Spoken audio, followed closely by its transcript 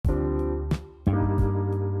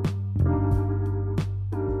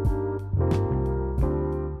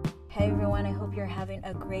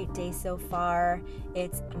having a great day so far.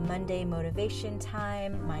 It's Monday motivation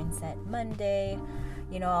time, Mindset Monday,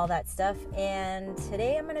 all that stuff. And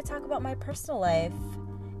today I'm going to talk about my personal life,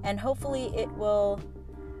 and hopefully it will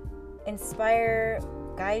inspire,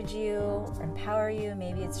 guide you, empower you.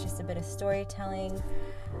 Maybe it's just a bit of storytelling.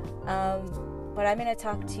 But I'm going to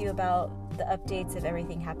talk to you about the updates of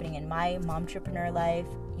everything happening in my momtrepreneur life,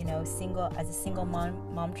 as a single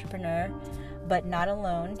momtrepreneur, but not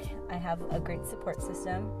alone. I have a great support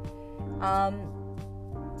system,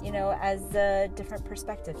 as a different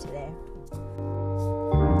perspective today.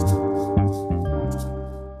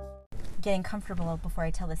 Getting comfortable before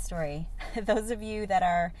I tell this story. Those of you that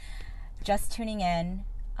are just tuning in,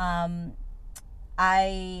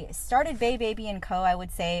 I started Bay Baby & Co., I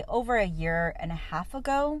would say, over a year and a half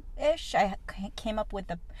ago-ish. I came up with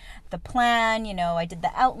the plan, I did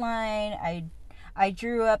the outline, I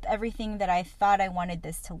drew up everything that I thought I wanted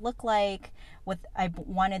this to look like, what I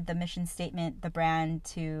wanted the mission statement, the brand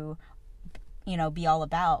to, be all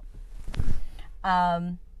about. At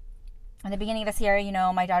the beginning of this year,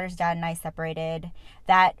 my daughter's dad and I separated.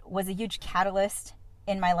 That was a huge catalyst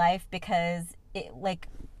in my life because it,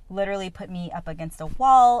 literally put me up against a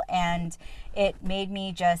wall, and it made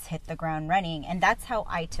me just hit the ground running. And that's how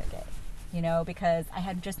I took it, because I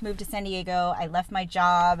had just moved to San Diego. I left my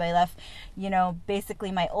job. I left,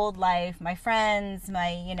 basically my old life, my friends,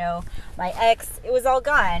 my ex. It was all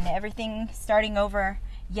gone. Everything starting over.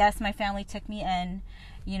 Yes, my family took me in.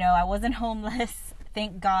 I wasn't homeless.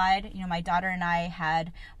 Thank God. My daughter and I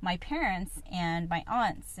had my parents and my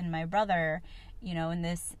aunts and my brother,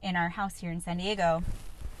 in our house here in San Diego.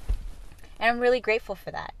 And I'm really grateful for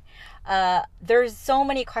that. There's so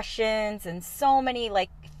many questions and so many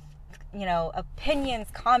opinions,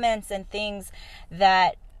 comments, and things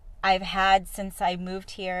that I've had since I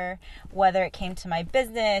moved here, whether it came to my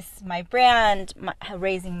business, my brand,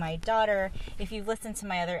 raising my daughter. If you've listened to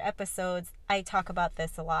my other episodes, I talk about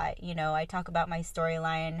this a lot. I talk about my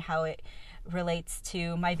storyline, how it relates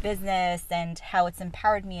to my business, and how it's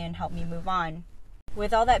empowered me and helped me move on.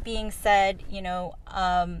 With all that being said,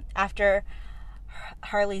 after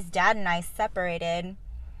Harley's dad and I separated,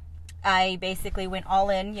 I basically went all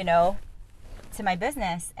in, to my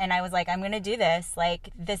business. And I was like, I'm going to do this.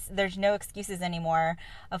 There's no excuses anymore.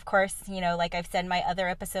 Of course, like I've said in my other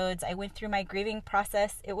episodes, I went through my grieving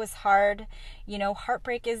process. It was hard.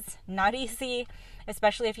 Heartbreak is not easy,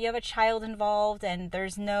 especially if you have a child involved and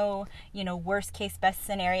there's no, worst case, best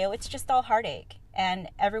scenario. It's just all heartache. And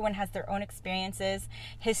everyone has their own experiences.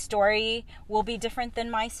 His story will be different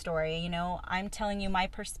than my story. I'm telling you my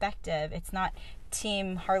perspective. It's not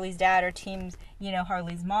team Harley's dad or team,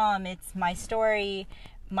 Harley's mom. It's my story,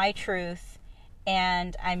 my truth,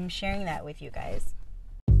 and I'm sharing that with you guys.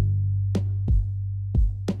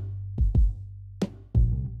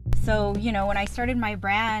 So, when I started my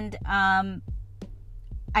brand, I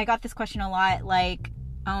got this question a lot,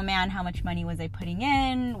 oh man, how much money was I putting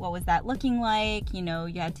in? What was that looking like?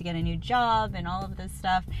 You had to get a new job and all of this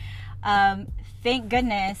stuff. Thank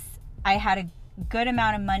goodness I had a good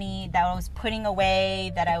amount of money that I was putting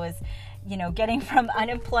away, that I was, getting from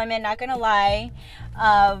unemployment, not gonna lie.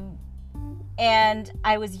 And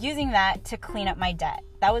I was using that to clean up my debt.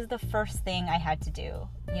 That was the first thing I had to do.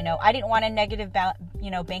 I didn't want a negative,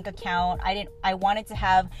 bank account. I wanted to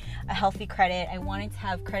have a healthy credit. I wanted to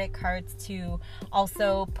have credit cards to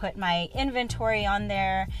also put my inventory on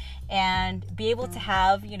there and be able to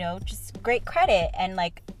have, just great credit and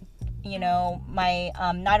my,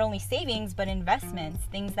 not only savings, but investments,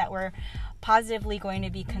 things that were positively going to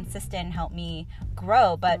be consistent and help me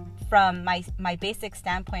grow. But from my basic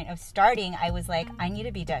standpoint of starting, I was like, I need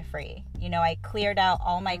to be debt free. I cleared out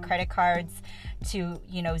all my credit cards to,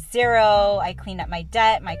 0. I cleaned up my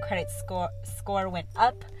debt. My credit score went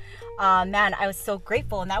up. Man, I was so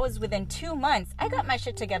grateful. And that was within 2 months. I got my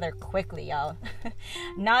shit together quickly, y'all.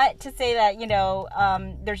 Not to say that,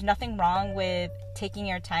 there's nothing wrong with taking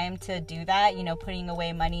your time to do that, putting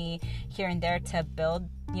away money here and there to build,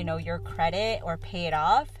 your credit or pay it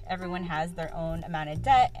off. Everyone has their own amount of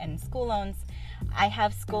debt and school loans. I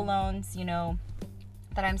have school loans,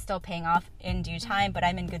 that I'm still paying off in due time, but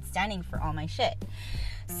I'm in good standing for all my shit.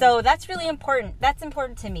 So that's really important. That's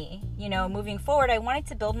important to me. Moving forward, I wanted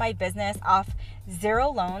to build my business off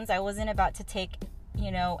 0 loans. I wasn't about to take,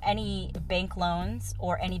 any bank loans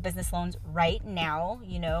or any business loans right now,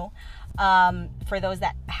 for those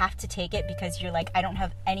that have to take it because you're like, I don't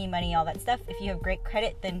have any money, all that stuff. If you have great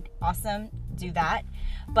credit, then awesome, do that.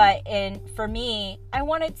 But for me, I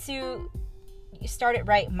wanted to start it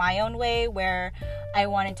right my own way, where I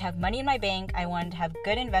wanted to have money in my bank. I wanted to have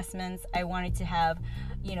good investments. I wanted to have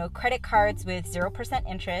credit cards with 0%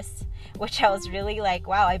 interest, which I was really like,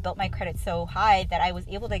 wow, I built my credit so high that I was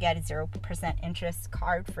able to get a 0% interest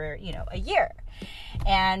card for, a year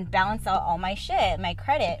and balance out all my shit, my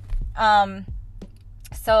credit.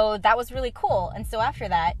 So that was really cool. And so after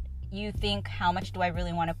that, you think, how much do I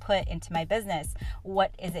really want to put into my business?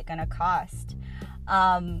 What is it going to cost?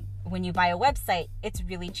 When you buy a website, it's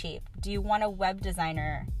really cheap. Do you want a web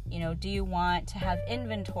designer? Do you want to have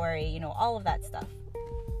inventory? All of that stuff.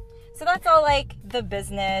 So that's all like the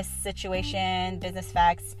business situation, business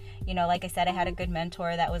facts. Like I said, I had a good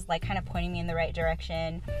mentor that was like kind of pointing me in the right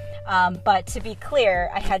direction. But to be clear,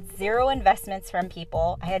 I had 0 investments from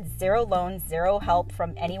people. I had 0 loans, 0 help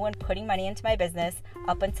from anyone putting money into my business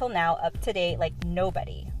up until now, up to date, like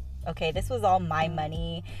nobody. Okay, this was all my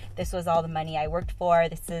money. This was all the money I worked for.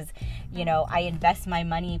 This is, I invest my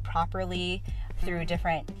money properly through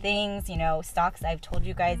different things, stocks. I've told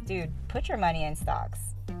you guys, dude, put your money in stocks.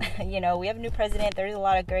 We have a new president. There's a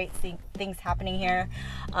lot of great things happening here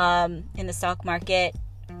in the stock market.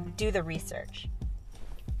 Do the research.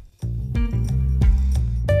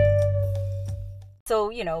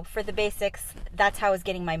 So, for the basics, that's how I was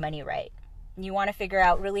getting my money right. You want to figure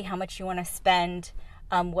out really how much you want to spend.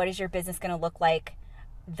 What is your business going to look like?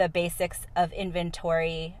 The basics of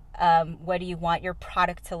inventory. What do you want your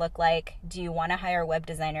product to look like? Do you want to hire a web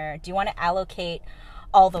designer? Do you want to allocate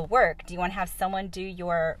all the work? Do you want to have someone do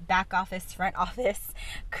your back office, front office,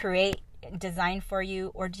 create design for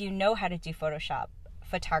you? Or do you know how to do Photoshop,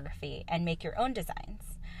 photography, and make your own designs?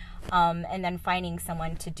 And then finding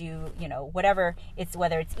someone to do, whatever it's,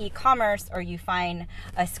 whether it's e-commerce or you find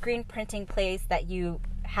a screen printing place that you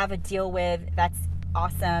have a deal with, that's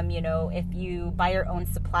awesome. If you buy your own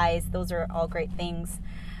supplies, those are all great things.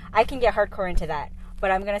 I can get hardcore into that,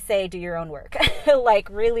 but I'm going to say do your own work. Like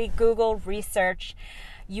really Google, research.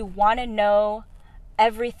 You want to know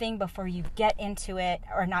everything before you get into it,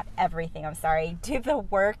 or not everything, I'm sorry. Do the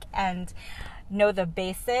work and know the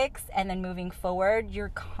basics, and then moving forward, you're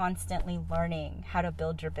constantly learning how to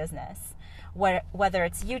build your business. Whether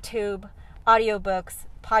it's YouTube, audiobooks,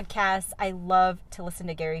 podcasts. I love to listen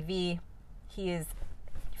to Gary Vee. He is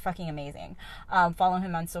fucking amazing. Follow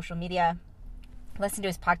him on social media. Listen to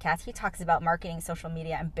his podcast. He talks about marketing, social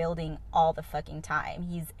media, and building all the fucking time.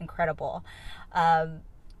 He's incredible.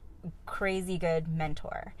 Crazy good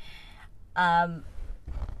mentor.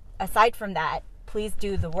 Aside from that, please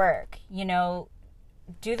do the work.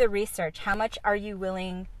 Do the research. How much are you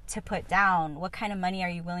willing to put down? What kind of money are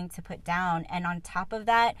you willing to put down? And on top of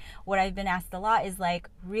that, what I've been asked a lot is like,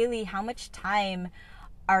 really, how much time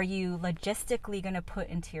are you logistically going to put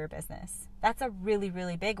into your business? That's a really,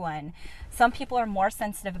 really big one. Some people are more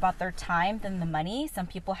sensitive about their time than the money. Some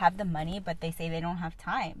people have the money, but they say they don't have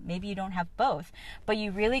time. Maybe you don't have both. But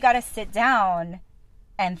you really got to sit down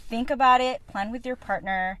and think about it, plan with your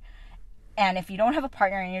partner. And if you don't have a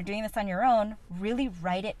partner and you're doing this on your own, really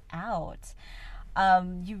write it out.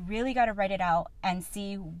 You really got to write it out and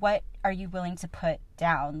see what are you willing to put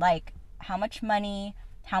down. Like how much money,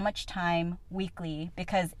 how much time weekly,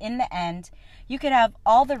 because in the end, you could have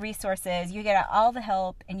all the resources, you get all the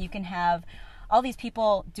help, and you can have all these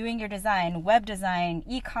people doing your design, web design,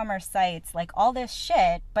 e-commerce sites, like all this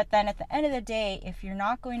shit. But then at the end of the day, if you're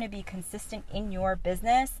not going to be consistent in your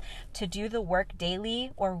business to do the work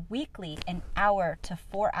daily or weekly, an hour to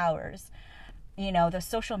 4 hours, the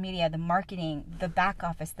social media, the marketing, the back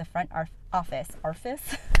office, the front office,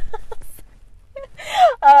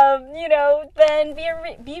 then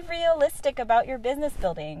be realistic about your business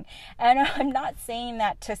building. And I'm not saying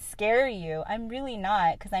that to scare you. I'm really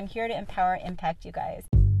not, because I'm here to empower and impact you guys.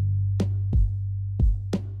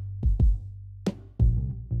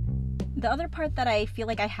 The other part that I feel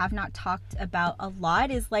like I have not talked about a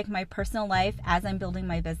lot is like my personal life as I'm building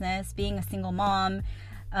my business. Being a single mom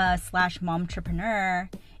 / momtrepreneur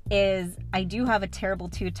is I do have a terrible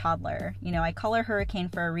 2 toddler. I call her Hurricane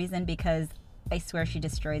for a reason, because I swear she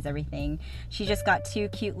destroys everything. She just got 2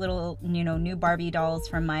 cute little, new Barbie dolls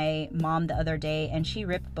from my mom the other day, and she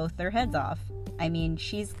ripped both their heads off. I mean,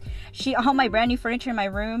 she all my brand new furniture in my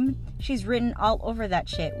room, she's written all over that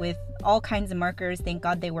shit with all kinds of markers. Thank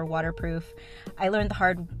God they were waterproof. I learned the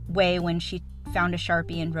hard way when she found a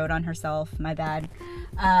Sharpie and wrote on herself. My bad.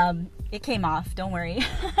 It came off, don't worry.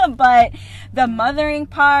 But the mothering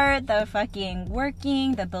part, the fucking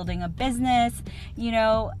working, the building a business,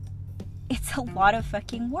 it's a lot of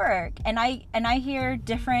fucking work. And I hear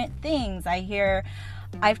different things.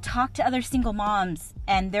 I've talked to other single moms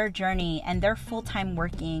and their journey, and they're full-time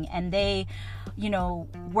working, and they,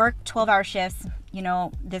 work 12-hour shifts.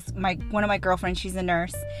 One of my girlfriends, she's a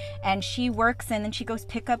nurse, and she works and then she goes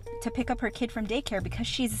pick up her kid from daycare because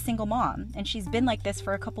she's a single mom, and she's been like this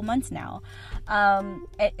for a couple months now.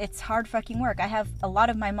 It's hard fucking work. I have a lot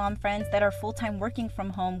of my mom friends that are full-time working from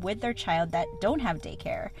home with their child that don't have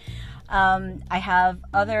daycare. I have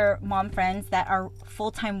other mom friends that are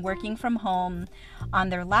full-time working from home on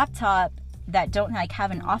their laptop that don't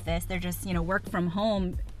have an office. They're just, work from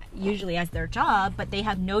home usually as their job, but they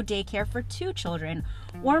have no daycare for 2 children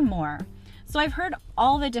or more. So I've heard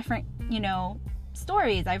all the different,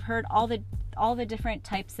 stories. I've heard all the different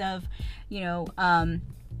types of,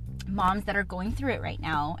 moms that are going through it right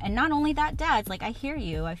now. And not only that, dads, I hear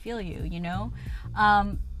you, I feel you,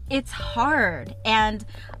 it's hard. And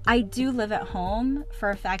I do live at home for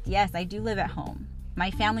a fact. Yes, I do live at home.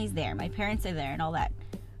 My family's there, my parents are there and all that,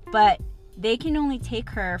 but they can only take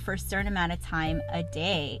her for a certain amount of time a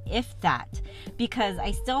day, if that, because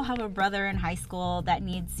I still have a brother in high school that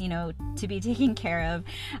needs, to be taken care of.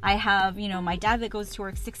 I have, my dad that goes to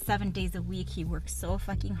work 6-7 days a week. He works so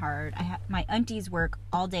fucking hard. I have my aunties work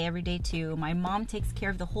all day, every day too. My mom takes care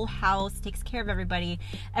of the whole house, takes care of everybody.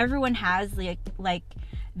 Everyone has like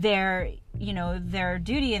their, their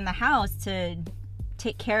duty in the house to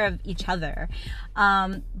take care of each other.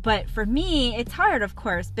 But for me, it's hard, of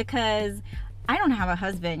course, because I don't have a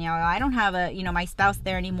husband, I don't have my spouse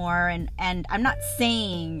there anymore. And I'm not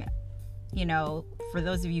saying, for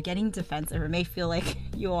those of you getting defensive or may feel like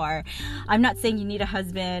you are, I'm not saying you need a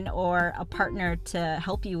husband or a partner to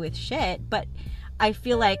help you with shit, but I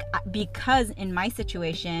feel like because in my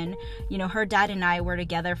situation, her dad and I were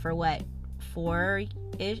together for 4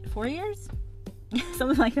 years?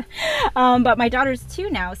 Something like that. But my daughter's 2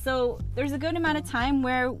 now, so there's a good amount of time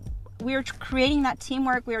where we were creating that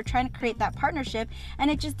teamwork. We were trying to create that partnership,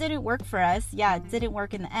 and it just didn't work for us. Yeah, it didn't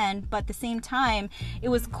work in the end, but at the same time, it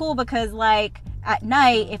was cool because at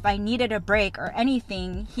night, if I needed a break or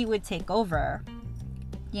anything, he would take over.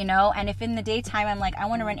 And if in the daytime I'm I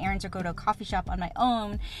want to run errands or go to a coffee shop on my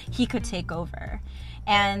own, he could take over.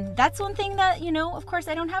 And that's one thing that, of course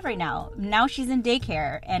I don't have right now. Now she's in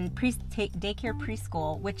daycare and daycare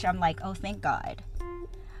preschool, which I'm oh, thank God.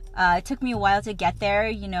 It took me a while to get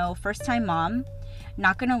there, first time mom.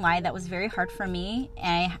 Not gonna lie, that was very hard for me.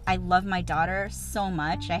 And I love my daughter so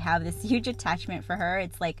much. I have this huge attachment for her.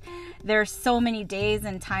 It's there's so many days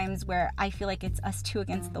and times where I feel like it's us 2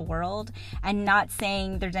 against the world. And not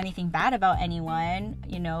saying there's anything bad about anyone,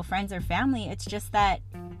 friends or family. It's just that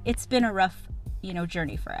it's been a rough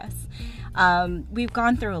journey for us. We've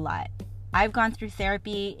gone through a lot. I've gone through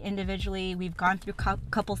therapy individually. We've gone through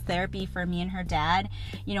couples therapy for me and her dad.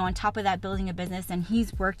 On top of that, building a business, and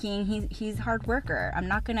he's working. He's a hard worker. I'm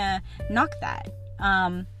not gonna knock that.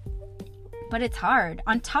 But it's hard.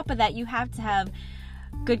 On top of that, you have to have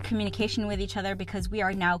good communication with each other because we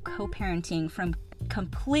are now co-parenting from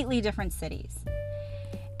completely different cities.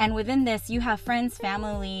 And within this, you have friends,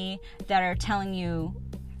 family that are telling you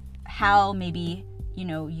how maybe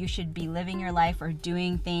you should be living your life or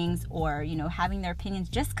doing things or having their opinions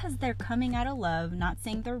just because they're coming out of love. Not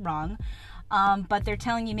saying they're wrong, but they're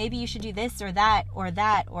telling you maybe you should do this or that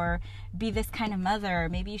or be this kind of mother.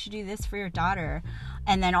 Maybe you should do this for your daughter.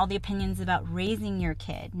 And then all the opinions about raising your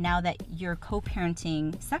kid now that you're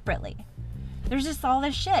co-parenting separately. There's just all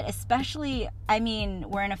this shit, especially,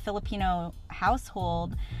 we're in a Filipino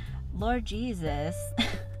household. Lord Jesus.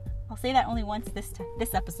 I'll say that only once this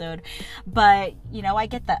episode, but I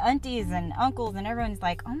get the aunties and uncles and everyone's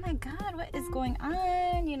oh my God, what is going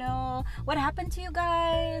on? What happened to you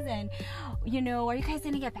guys? And are you guys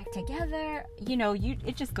gonna get back together?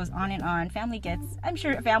 It just goes on and on. I'm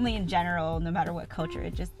sure family in general, no matter what culture,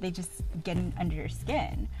 they just get under your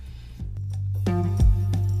skin.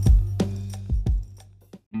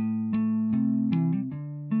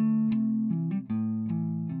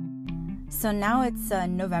 So now it's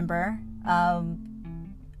November. I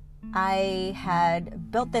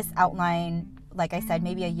had built this outline, like I said,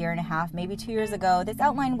 maybe a year and a half, maybe 2 years ago. This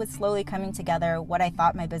outline was slowly coming together, what I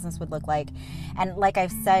thought my business would look like. And like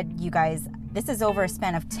I've said, you guys, this is over a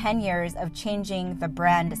span of 10 years of changing the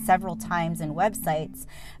brand several times in websites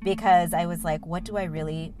because I was what do I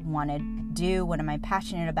really want to do? What am I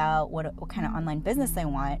passionate about? What kind of online business I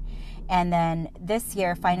want? And then this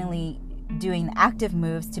year, finally doing the active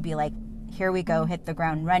moves to be here we go, hit the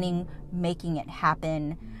ground running, making it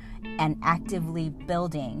happen, and actively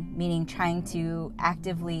building, meaning trying to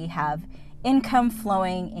actively have income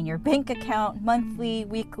flowing in your bank account monthly,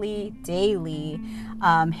 weekly, daily.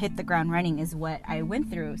 Hit the ground running is what I went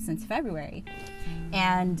through since February.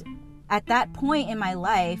 And at that point in my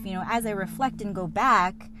life, as I reflect and go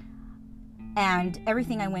back, And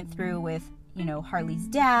everything I went through with, Harley's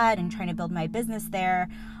dad and trying to build my business there,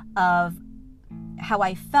 of how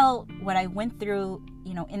I felt, what I went through,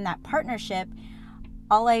 in that partnership,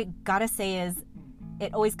 all I gotta say is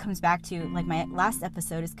it always comes back to, like my last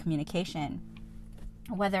episode, is communication.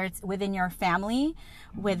 Whether it's within your family,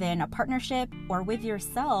 within a partnership, or with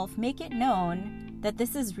yourself, make it known that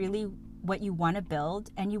this is really what you want to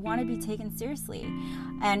build and you want to be taken seriously.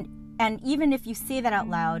 And even if you say that out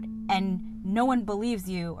loud and no one believes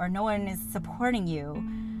you or no one is supporting you,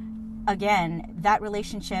 again, that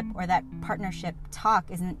relationship or that partnership talk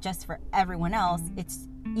isn't just for everyone else. It's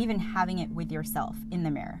even having it with yourself in the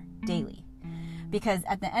mirror daily. Because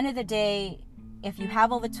at the end of the day, if you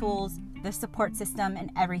have all the tools, the support system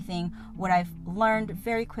and everything, what I've learned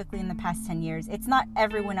very quickly in the past 10 years, it's not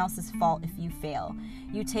everyone else's fault if you fail.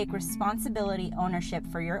 You take responsibility, ownership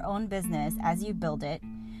for your own business as you build it.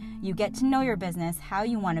 You get to know your business, how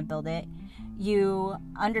you want to build it. You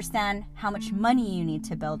understand how much money you need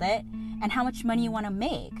to build it and how much money you want to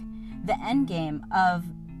make. The end game of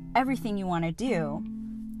everything you want to do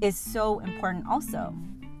is so important also.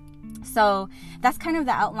 So that's kind of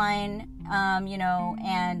the outline,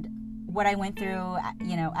 and what I went through,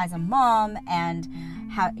 as a mom, and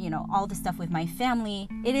how, all the stuff with my family.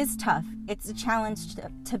 It is tough. It's a challenge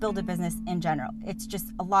to build a business in general. It's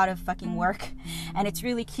just a lot of fucking work. And it's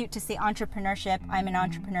really cute to say entrepreneurship. I'm an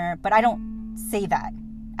entrepreneur, but I don't say that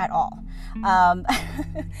at all. And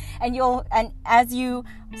as you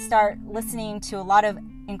start listening to a lot of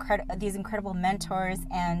these incredible mentors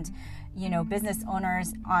and business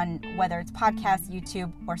owners on whether it's podcasts,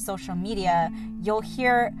 YouTube, or social media, you'll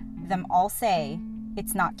hear them all say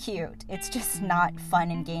it's not cute. It's just not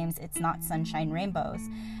fun and games. It's not sunshine rainbows.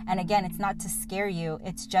 And again, it's not to scare you.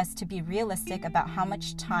 It's just to be realistic about how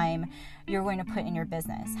much time you're going to put in your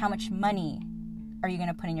business. How much money are you going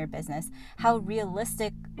to put in your business? How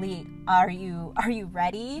realistically are you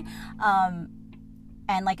ready?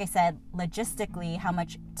 And like I said, logistically, how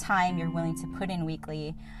much time you're willing to put in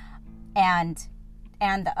weekly. And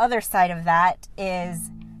the other side of that is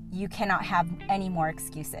you cannot have any more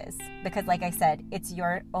excuses, because like I said, it's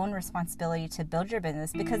your own responsibility to build your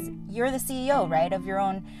business, because you're the CEO, right, of your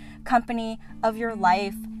own company, of your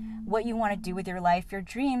life, what you want to do with your life, your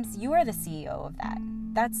dreams. You are the CEO of that.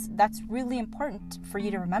 That's really important for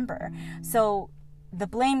you to remember. So the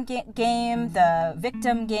blame game, the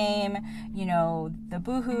victim game, the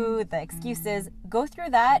boohoo, the excuses, go through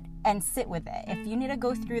that and sit with it. If you need to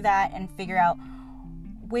go through that and figure out,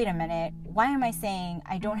 wait a minute, why am I saying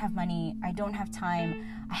I don't have money, I don't have time,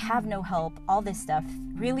 I have no help, all this stuff,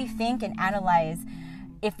 really think and analyze.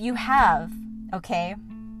 If you have,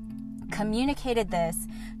 communicated this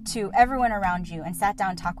to everyone around you and sat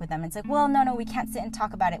down and talked with them, it's like, well, no, we can't sit and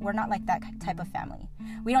talk about it. We're not like that type of family.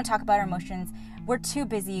 We don't talk about our emotions. We're too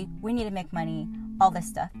busy. We need to make money, all this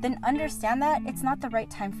stuff. Then understand that it's not the right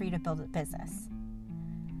time for you to build a business.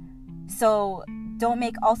 So don't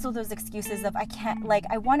make also those excuses of, I can't,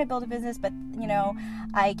 I want to build a business, but,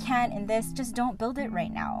 I can't in this. Just don't build it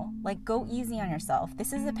right now. Go easy on yourself.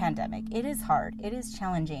 This is a pandemic. It is hard. It is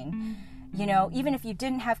challenging. Even if you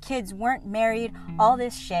didn't have kids, weren't married, all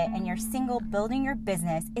this shit, and you're single building your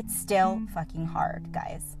business, it's still fucking hard,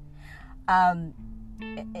 guys.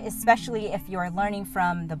 Especially if you're learning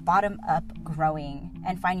from the bottom up growing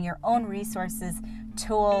and finding your own resources,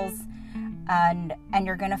 tools, and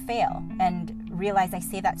you're going to fail. And realize I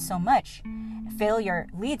say that so much. Failure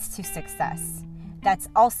leads to success. That's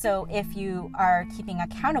also if you are keeping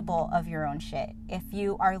accountable of your own shit. If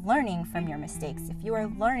you are learning from your mistakes. If you are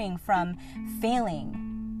learning from failing.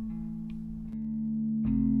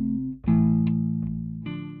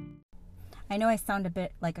 I know I sound a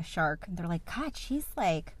bit like a shark. They're like, God, she's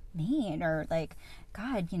mean, or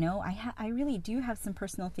God, I really do have some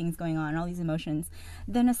personal things going on, all these emotions.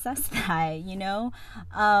 Then assess that,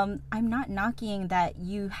 I'm not knocking that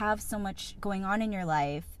you have so much going on in your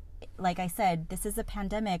life. Like I said, this is a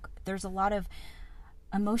pandemic. There's a lot of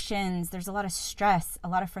emotions. There's a lot of stress, a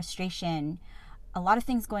lot of frustration, a lot of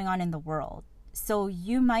things going on in the world. So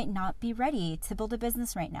you might not be ready to build a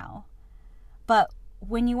business right now. But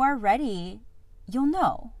when you are ready, you'll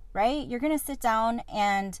know, right? You're going to sit down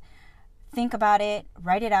and think about it,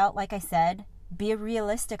 write it out, like I said, be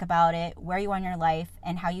realistic about it, where you are in your life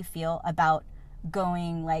and how you feel about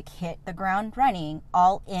going hit the ground running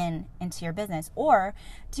all into your business. Or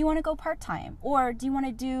do you want to go part-time? Or do you want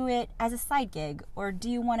to do it as a side gig? Or do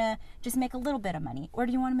you want to just make a little bit of money? Or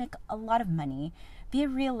do you want to make a lot of money? Be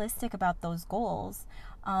realistic about those goals.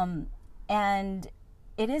 And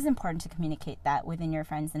it is important to communicate that within your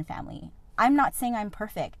friends and family. I'm not saying I'm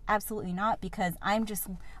perfect. Absolutely not, because I'm just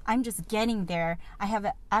getting there. I have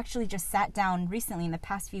actually just sat down recently in the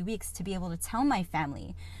past few weeks to be able to tell my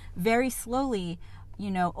family very slowly,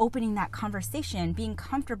 opening that conversation, being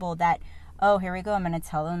comfortable that, oh, here we go. I'm going to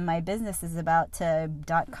tell them my business is about to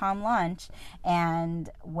 .com launch. And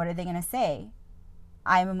what are they going to say?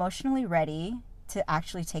 I'm emotionally ready to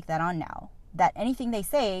actually take that on now. That anything they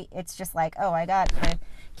say, it's just like, oh, I got the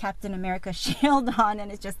Captain America shield on,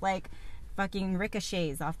 and it's just like fucking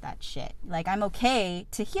ricochets off that shit. Like, I'm okay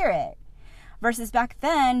to hear it. Versus back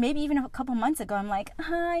then, maybe even a couple months ago, I'm like,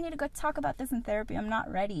 I need to go talk about this in therapy. I'm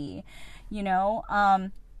not ready,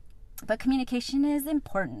 But communication is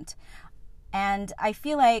important. And I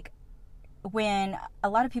feel like when a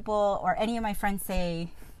lot of people or any of my friends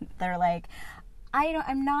say, they're like,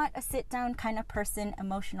 I'm not a sit down kind of person,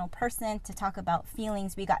 emotional person to talk about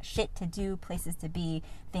feelings. We got shit to do, places to be,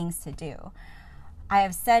 things to do. I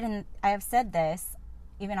have said this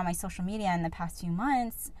even on my social media in the past few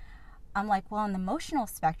months. I'm like, well, on the emotional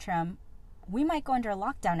spectrum, we might go under a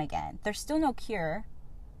lockdown again. There's still no cure,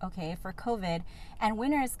 okay, for COVID, and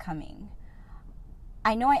winter is coming.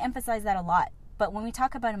 I know I emphasize that a lot, but when we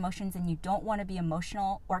talk about emotions and you don't want to be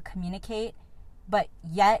emotional or communicate, but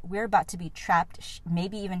yet we're about to be trapped,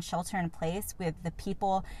 maybe even shelter in place with the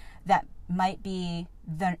people that might be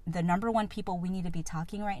the number one people we need to be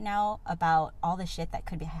talking right now about all the shit that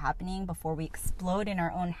could be happening before we explode in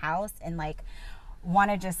our own house and like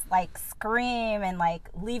want to just like scream and like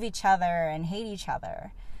leave each other and hate each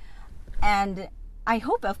other. And I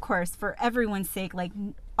hope, of course, for everyone's sake, like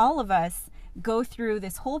all of us go through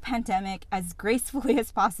this whole pandemic as gracefully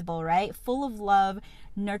as possible, right? Full of love,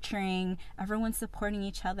 nurturing, everyone supporting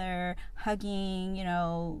each other, hugging,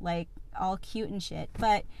 like all cute and shit.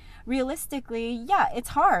 But realistically, yeah, it's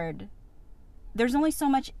hard. There's only so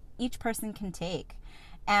much each person can take.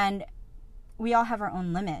 And we all have our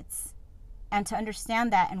own limits. And to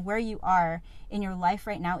understand that and where you are in your life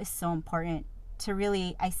right now is so important to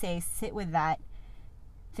really, I say, sit with that,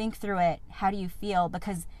 think through it. How do you feel?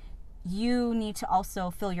 Because you need to also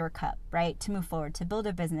fill your cup, right? To move forward, to build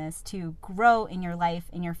a business, to grow in your life,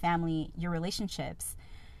 in your family, your relationships.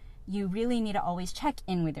 You really need to always check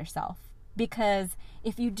in with yourself. Because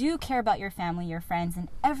if you do care about your family, your friends, and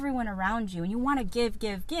everyone around you, and you want to give,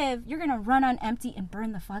 you're going to run on empty and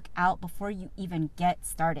burn the fuck out before you even get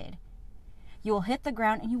started. You will hit the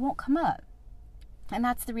ground and you won't come up. And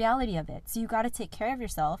that's the reality of it. So you got to take care of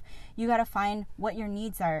yourself. You got to find what your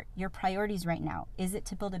needs are, your priorities right now. Is it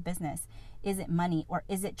to build a business? Is it money? Or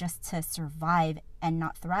is it just to survive and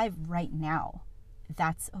not thrive right now?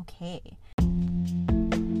 That's okay.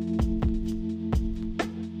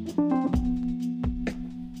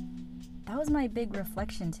 That was my big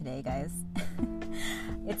reflection today, guys.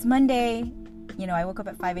 It's Monday. I woke up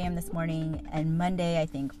at 5 a.m. this morning, and Monday, I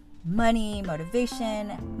think, money,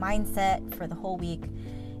 motivation, mindset for the whole week,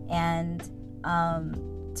 and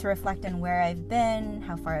to reflect on where I've been,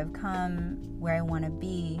 how far I've come, where I want to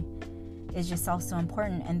be is just also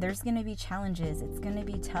important. And there's going to be challenges. It's going to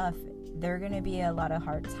be tough. There are going to be a lot of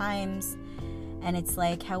hard times, and it's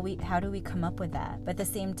like how do we come up with that? But at the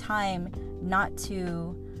same time, not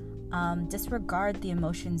to disregard the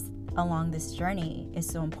emotions along this journey is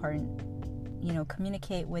so important.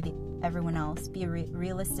 Communicate with everyone else, be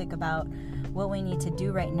realistic about what we need to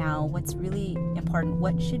do right now, what's really important,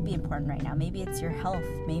 what should be important right now. Maybe it's your health,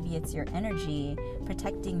 maybe it's your energy,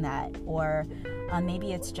 protecting that, or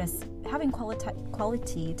maybe it's just having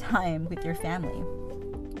quality time with your family.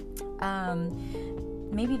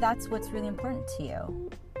 Maybe that's what's really important to you.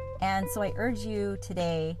 And so I urge you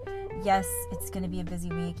today, yes, it's going to be a busy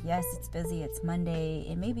week. Yes, it's busy. It's Monday.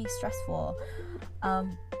 It may be stressful.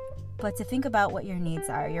 But to think about what your needs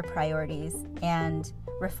are, your priorities, and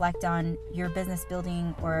reflect on your business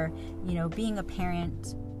building or, being a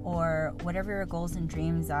parent or whatever your goals and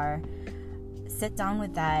dreams are. Sit down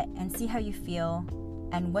with that and see how you feel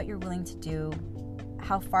and what you're willing to do.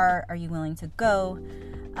 How far are you willing to go?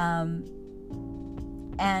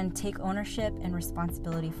 And take ownership and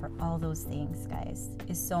responsibility for all those things, guys,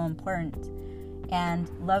 is so important. And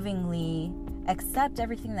lovingly accept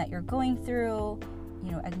everything that you're going through.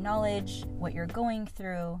 Acknowledge what you're going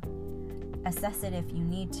through, assess it if you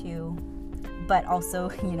need to, but also,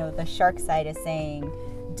 the shark side is saying,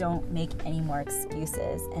 don't make any more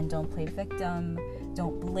excuses and don't play victim.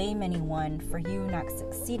 Don't blame anyone for you not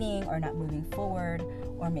succeeding or not moving forward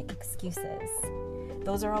or make excuses.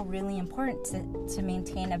 Those are all really important to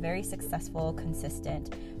maintain a very successful,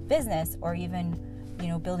 consistent business, or even,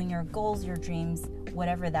 building your goals, your dreams,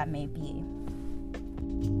 whatever that may be.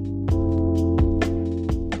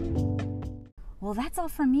 Well, that's all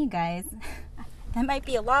from me, guys. That might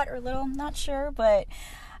be a lot or little, I'm not sure, but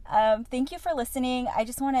thank you for listening. I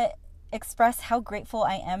just want to express how grateful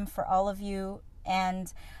I am for all of you,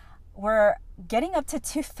 and we're getting up to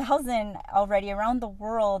 2,000 already around the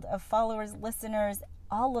world of followers, listeners,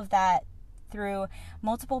 all of that through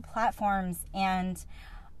multiple platforms, and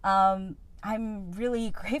I'm really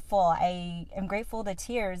grateful. I am grateful to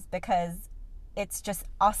tears because it's just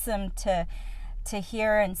awesome to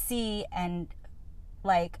hear and see, and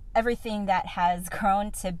like everything that has grown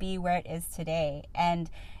to be where it is today. And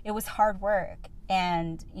it was hard work,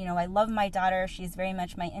 and I love my daughter. She's very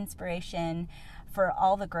much my inspiration for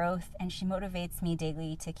all the growth, and she motivates me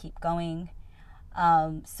daily to keep going.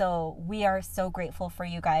 So we are so grateful for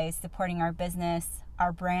you guys supporting our business,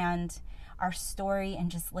 our brand, our story, and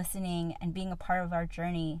just listening and being a part of our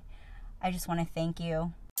journey. I just want to thank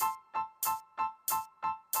you.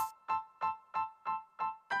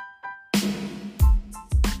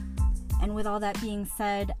 And with all that being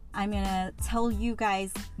said, I'm going to tell you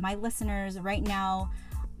guys, my listeners, right now,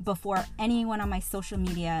 before anyone on my social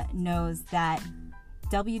media knows, that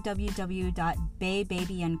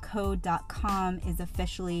www.baybabyandco.com is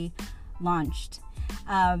officially launched.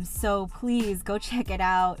 So please go check it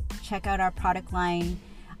out. Check out our product line.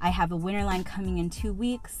 I have a winter line coming in 2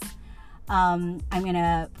 weeks. I'm going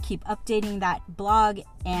to keep updating that blog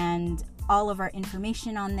and all of our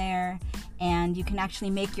information on there. And you can actually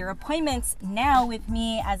make your appointments now with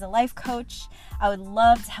me as a life coach. I would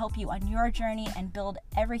love to help you on your journey and build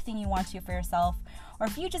everything you want to for yourself. Or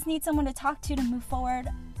if you just need someone to talk to move forward,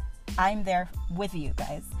 I'm there with you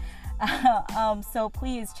guys. So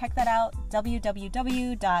please check that out,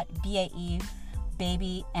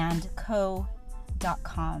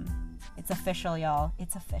 www.babyandco.com. It's official, y'all.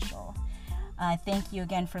 It's official. Thank you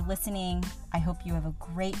again for listening. I hope you have a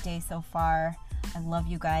great day so far. I love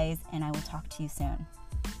you guys, and I will talk to you soon.